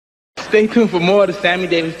Stay tuned for more of the Sammy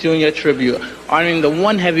Davis Jr. tribute, honoring the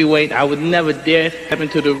one heavyweight I would never dare step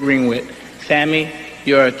into the ring with. Sammy,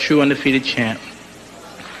 you're a true undefeated champ.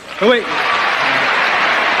 Oh, wait.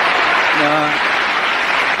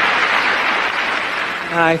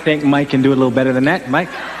 I think Mike can do a little better than that. Mike?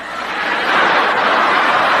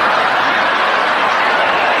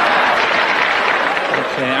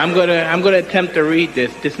 Okay, I'm gonna attempt to read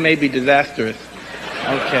this. This may be disastrous.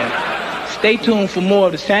 Okay. Stay tuned for more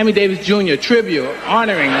of the Sammy Davis Jr. tribute,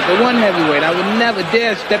 honoring the one heavyweight I would never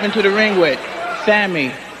dare step into the ring with.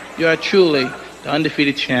 Sammy, you are truly the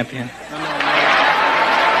undefeated champion.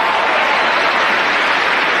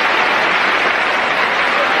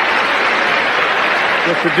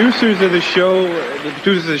 The producers of the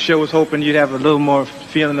show was hoping you'd have a little more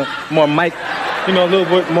feeling, more Mike, a little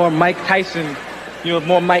bit more Mike Tyson,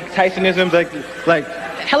 more Mike Tysonisms, like.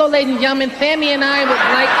 Hello, ladies and gentlemen. Sammy and I would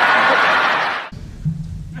like.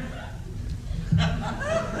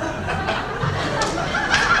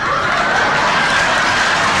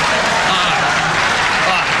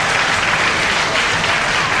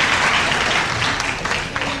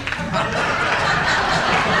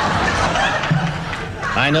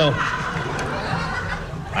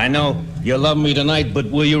 I know you love me tonight, but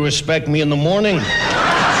will you respect me in the morning?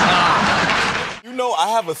 You know, I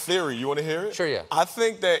have a theory. You want to hear it? Sure, yeah. I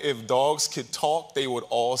think that if dogs could talk, they would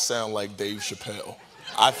all sound like Dave Chappelle.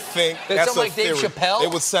 I think that's a theory. Dave Chappelle? They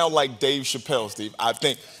would sound like Dave Chappelle, Steve. I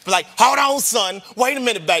think. Like, hold on, son. Wait a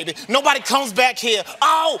minute, baby. Nobody comes back here.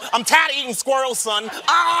 Oh, I'm tired of eating squirrels, son.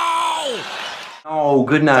 Oh! Oh,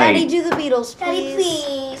 good night. Daddy, do the Beatles, please. Daddy,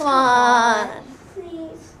 please. Come on.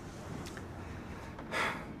 Please.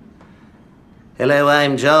 Hello,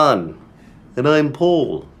 I'm John. And I'm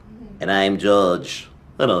Paul. And I'm George.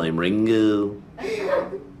 And I'm Ringo.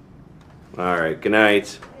 All right, good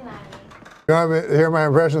night. You want me to hear my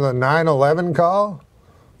impression of the 9/11 call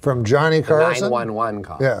from Johnny Carson? 911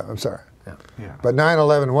 call. Yeah, I'm sorry. Yeah. But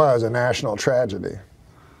 9/11 was a national tragedy.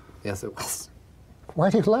 Yes, it was. Why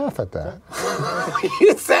do you laugh at that?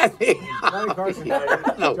 You said me. Johnny Carson died at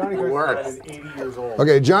 80 years old.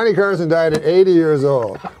 Okay, Johnny Carson died at 80 years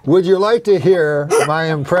old. Would you like to hear my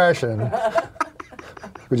impression?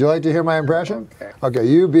 Would you like to hear my impression? Okay,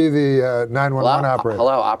 you be the 911 operator.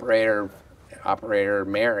 Hello, operator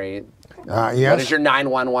Mary. Yes? What is your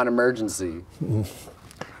 911 emergency?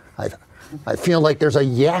 I feel like there's a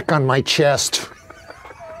yak on my chest.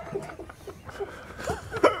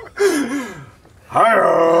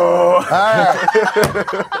 Hi-oh!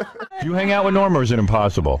 Do you hang out with Norm, or is it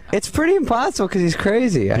impossible? It's pretty impossible because he's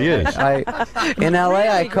crazy. He is. In LA,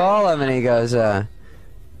 I call him and he goes, I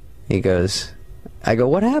go,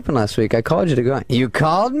 what happened last week? I called you to go. You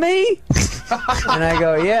called me? And I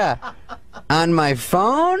go, yeah. On my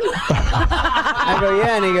phone? I go,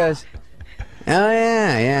 yeah. And he goes, oh,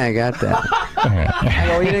 yeah, I got that. I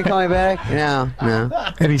go, well, you didn't call me back? No.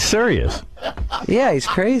 And he's serious. Yeah, he's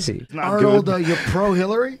crazy. Arnold, you're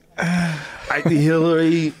pro-Hillary? I think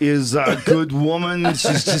Hillary is a good woman.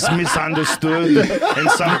 She's just misunderstood. And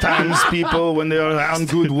sometimes people, when they're around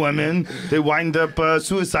good women, they wind up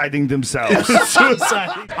suiciding themselves.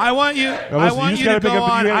 I want you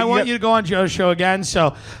to go on Joe's show again.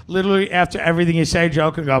 So literally after everything you say,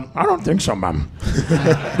 Joe can go, I don't think so, Mom.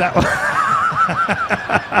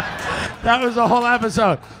 That was the whole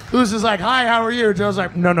episode. Who's just like, hi, how are you? Joe's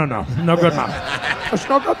like, no good, Mom. It's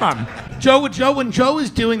no good, Mom. When Joe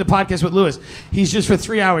is doing the podcast with Lewis, he's just for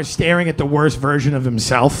 3 hours staring at the worst version of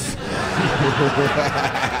himself.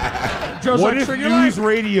 Joe's what like, if so news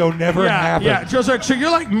radio never happened? Yeah, Joe's like, so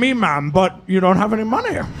you're like me, Mom, but you don't have any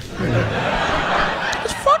money.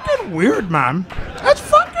 It's fucking weird, man. It's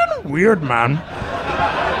fucking weird.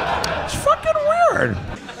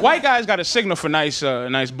 White guys got a signal for nice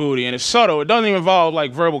booty, and it's subtle. It doesn't even involve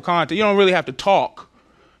like verbal content. You don't really have to talk.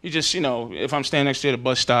 You just, if I'm standing next to you at a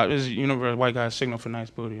bus stop, there's a universal white guy's signal for nice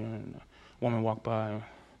booty, and a woman walk by.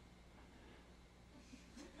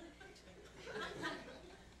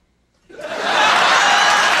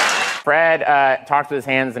 Fred talks with his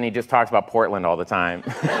hands, and he just talks about Portland all the time. He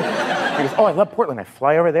goes, oh, I love Portland. I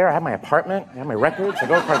fly over there. I have my apartment. I have my records. I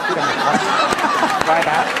go across the street. I have my apartment. Fly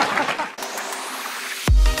back.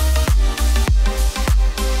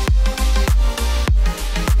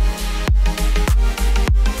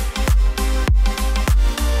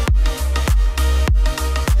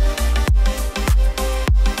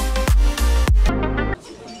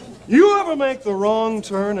 You ever make the wrong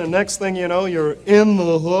turn and next thing you know, you're in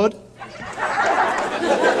the hood?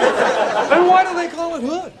 And why do they call it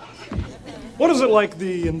hood? What is it, like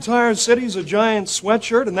the entire city's a giant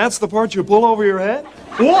sweatshirt and that's the part you pull over your head?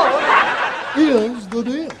 What is the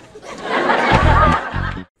deal?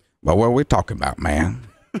 But what are we talking about, man?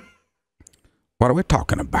 What are we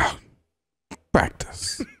talking about?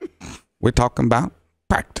 Practice. We're talking about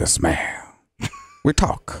practice, man. We're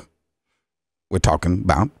talking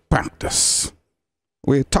about practice.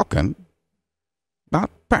 We're talking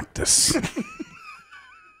about practice.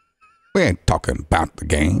 We ain't talking about the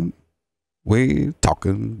game. We're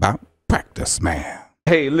talking about practice, man.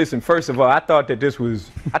 Hey, listen, first of all, I thought there was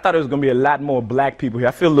going to be a lot more black people here.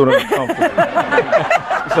 I feel a little uncomfortable.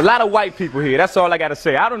 There's a lot of white people here. That's all I got to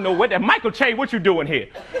say. I don't know what that. Michael Che, what you doing here?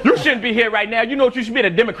 You shouldn't be here right now. You know what? You should be at a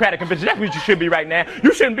Democratic convention. That's what you should be right now.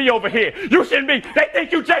 You shouldn't be over here. You shouldn't be. They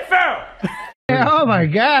think you Jay Farrell. Oh, my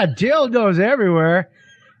God. Dildos everywhere.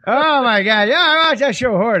 Oh, my God. Yeah, I watch that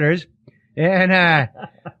show, Hoarders. And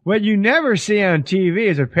what you never see on TV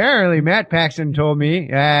is apparently Matt Paxton told me,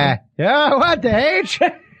 what the H?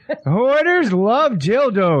 Hoarders love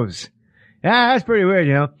dildos. That's pretty weird,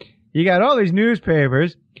 you know. You got all these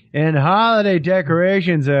newspapers and holiday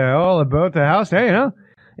decorations all about the house there, you know.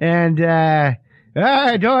 And, hey, what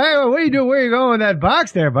are you doing? Where are you going with that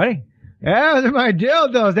box there, buddy? Yeah, those are my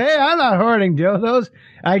dildos. Hey, I'm not hoarding dildos.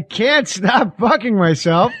 I can't stop fucking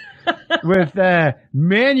myself with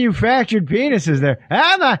manufactured penises there.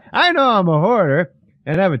 I know I'm a hoarder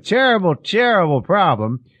and have a terrible, terrible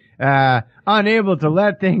problem. Unable to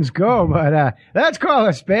let things go, but let's call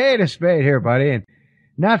a spade here, buddy, and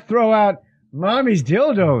not throw out mommy's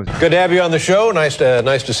dildos. Good to have you on the show. Nice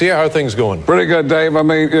to see you. How are things going? Pretty good, Dave. I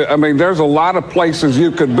mean, there's a lot of places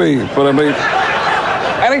you could be, but I mean,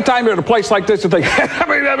 anytime you're at a place like this, you think,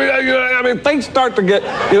 I mean, things start to get.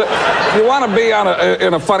 You want to be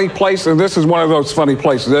in a funny place, and this is one of those funny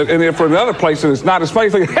places. And if for another place and it's not as funny,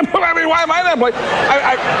 you think, I mean, why am I in that place?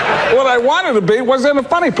 What I wanted to be was in a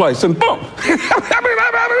funny place, and boom, I'm in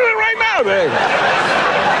it right now, Dave.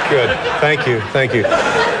 Good. Thank you.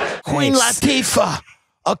 Queen Latifah,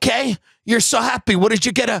 okay? You're so happy. What, did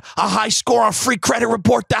you get a high score on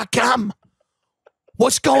freecreditreport.com?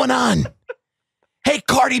 What's going on? Hey,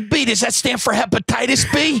 Cardi B, does that stand for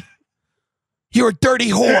hepatitis B? You're a dirty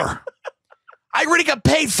whore. I already got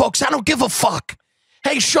paid, folks. I don't give a fuck.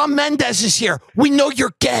 Hey, Shawn Mendes is here. We know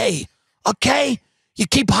you're gay, okay? You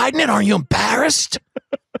keep hiding it. Aren't you embarrassed?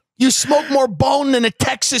 You smoke more bone than a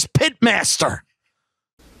Texas pitmaster.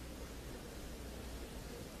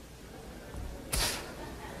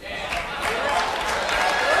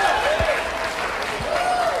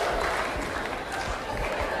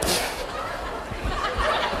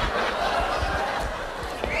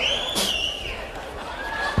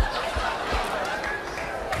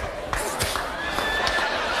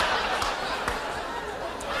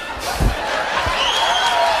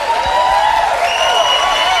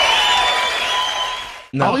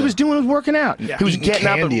 No. All he was doing was working out. Yeah, he was getting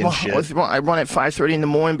up. I run at 5:30 in the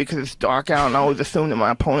morning because it's dark out, and I always assume that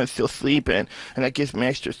my opponent's still sleeping, and that gives me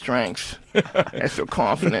extra strength, extra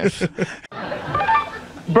confidence.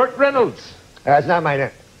 Burt Reynolds. That's not my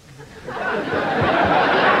name.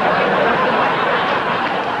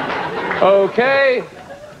 Okay.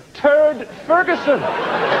 Turd Ferguson.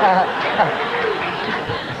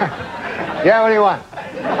 Yeah, what do you want?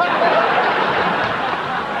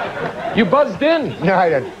 You buzzed in. No, I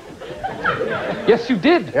didn't. Yes, you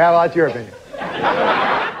did. Yeah, well, that's your opinion.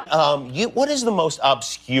 What is the most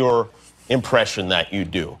obscure impression that you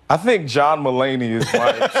do? I think John Mulaney is my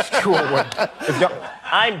obscure one.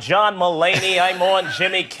 I'm John Mulaney. I'm on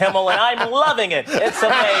Jimmy Kimmel, and I'm loving it. It's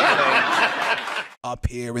amazing. Up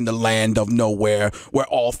here in the land of nowhere, where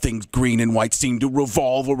all things green and white seem to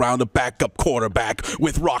revolve around a backup quarterback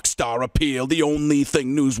with rock star appeal, the only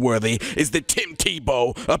thing newsworthy is that Tim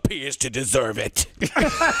Tebow appears to deserve it.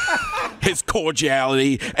 His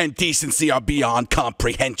cordiality and decency are beyond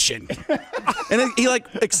comprehension. And he like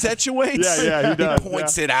accentuates. Yeah, he does. He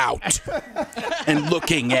points it out and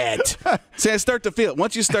looking at. See, I start to feel it.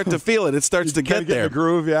 Once you start to feel it, it starts to get there. The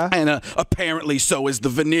groove, yeah. And apparently so is the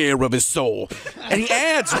veneer of his soul. And he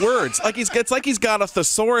adds words. It's like he's got a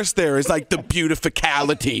thesaurus there. It's like the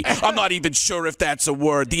beautificality. I'm not even sure if that's a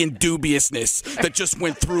word. The indubiousness that just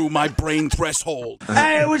went through my brain threshold.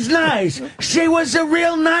 Hey, it was nice. She was a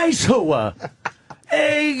real nice hooah.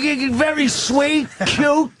 Hey, very sweet,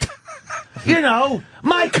 cute. You know,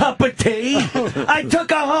 my cup of tea. I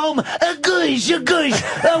took her home. A goosh.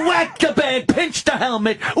 Whack the bag. Pinch the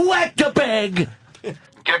helmet. Whack the bag.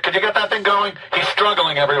 Could you get that thing going? He's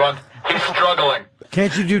struggling, everyone. He's struggling.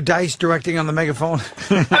 Can't you do dice directing on the megaphone?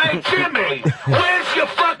 Hey, Jimmy, where's your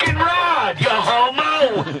fucking rod, you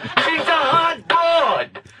homo? She's a hot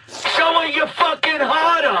broad. Show her your fucking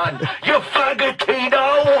heart on, you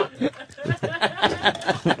fagotino.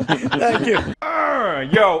 Thank you.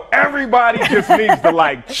 Yo, everybody just needs to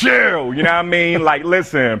like chill, you know what I mean? Like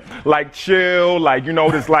listen, like chill, like you know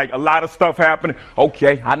there's like a lot of stuff happening.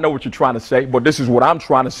 Okay, I know what you're trying to say, but this is what I'm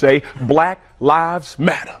trying to say. Black lives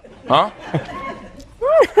matter, huh?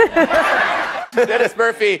 Dennis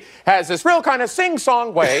Murphy has this real kind of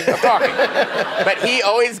sing-song way of talking. But he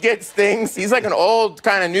always gets things, he's like an old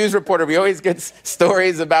kind of news reporter, but he always gets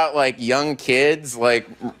stories about like young kids like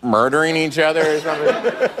murdering each other or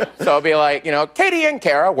something. So it'll be like, you know, Katie and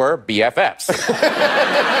Kara were BFFs.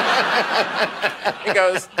 He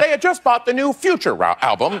goes, they had just bought the new Future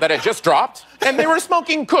album that had just dropped, and they were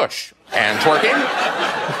smoking Kush and twerking,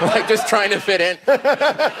 like just trying to fit in.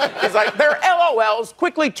 He's like, their LOLs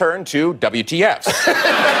quickly turned to WTFs.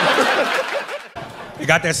 You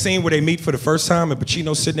got that scene where they meet for the first time and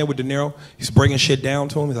Pacino's sitting there with De Niro. He's bringing shit down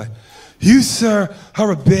to him. He's like, you, sir,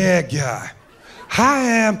 are a bad guy. I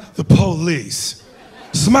am the police.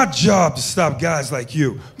 It's my job to stop guys like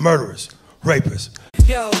you, murderers, rapists.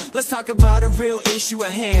 Yo, let's talk about a real issue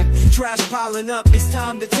at hand. Trash piling up, it's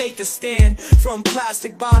time to take a stand. From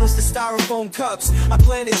plastic bottles to styrofoam cups, our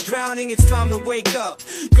planet's drowning, it's time to wake up.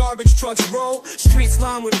 Garbage trucks roll, streets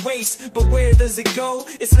lined with waste, but where does it go?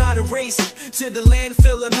 It's not a race to the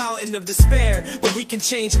landfill, a mountain of despair, where we can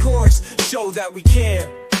change course, show that we care.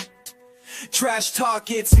 Trash talk,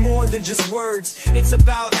 it's more than just words. It's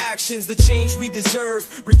about actions, the change we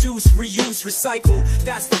deserve. Reduce, reuse, recycle.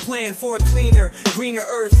 That's the plan for a cleaner, greener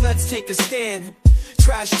earth. Let's take a stand.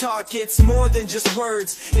 Trash talk, it's more than just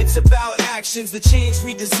words. It's about actions, the change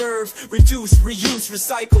we deserve. Reduce, reuse,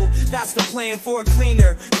 recycle. That's the plan for a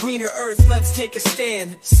cleaner, greener earth. Let's take a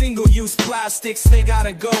stand. Single-use plastics, they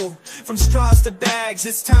gotta go. From straws to bags,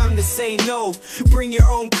 it's time to say no. Bring your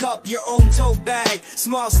own cup, your own tote bag.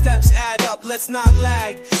 Small steps add up, let's not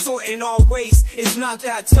lag. Sorting all waste is not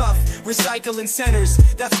that tough. Recycling centers,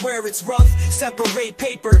 that's where it's rough. Separate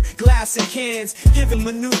paper, glass, and cans. Give them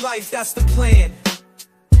a new life, that's the plan.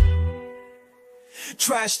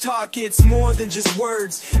 Trash talk, it's more than just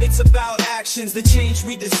words. It's about actions, the change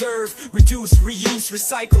we deserve. Reduce, reuse,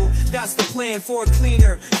 recycle. That's the plan for a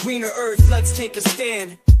cleaner, greener earth. Let's take a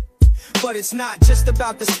stand. But it's not just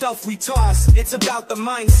about the stuff we toss. It's about the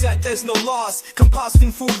mindset, there's no loss.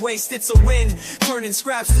 Composting food waste, it's a win. Turning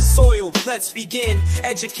scraps to soil, let's begin.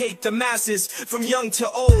 Educate the masses, from young to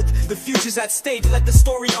old. The future's at stake, let the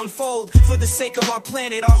story unfold. For the sake of our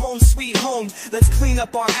planet, our home sweet home. Let's clean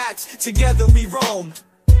up our acts, together we roam.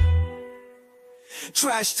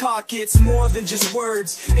 Trash talk, it's more than just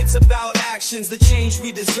words. It's about actions, the change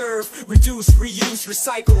we deserve. Reduce, reuse,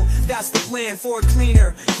 recycle. That's the plan for a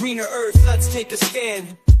cleaner, greener earth. Let's take a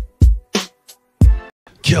stand.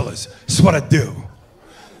 Killers, it's what I do.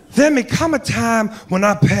 There may come a time when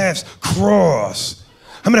our paths cross.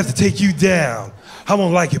 I'm gonna have to take you down. I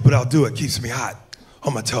won't like it, but I'll do it. Keeps me hot,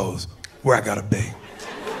 on my toes, where I gotta be.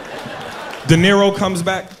 De Niro comes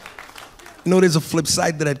back. You know, there's a flip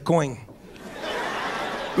side to that coin.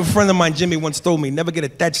 A friend of mine, Jimmy, once told me, never get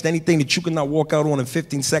attached to anything that you cannot walk out on in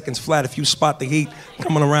 15 seconds flat if you spot the heat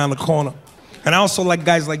coming around the corner. And I also like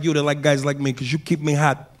guys like you that like guys like me, because you keep me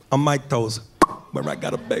hot on my toes, where I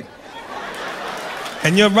gotta be.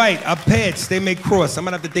 And you're right, our paths, they may cross. I'm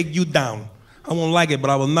gonna have to take you down. I won't like it, but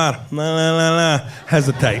I will not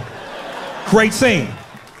hesitate. Great scene.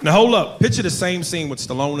 Now hold up, picture the same scene with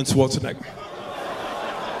Stallone and Schwarzenegger.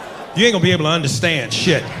 You ain't gonna be able to understand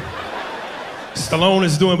shit. Stallone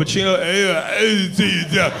is doing Pacino.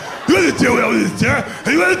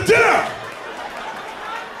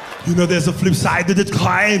 You know, there's a flip side to the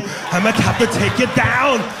coin. I might have to take it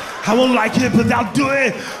down. I won't like it, but I'll do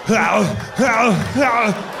it.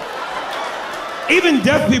 Even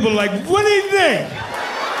deaf people are like, what do you think?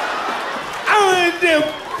 I don't know,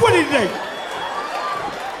 what do you think?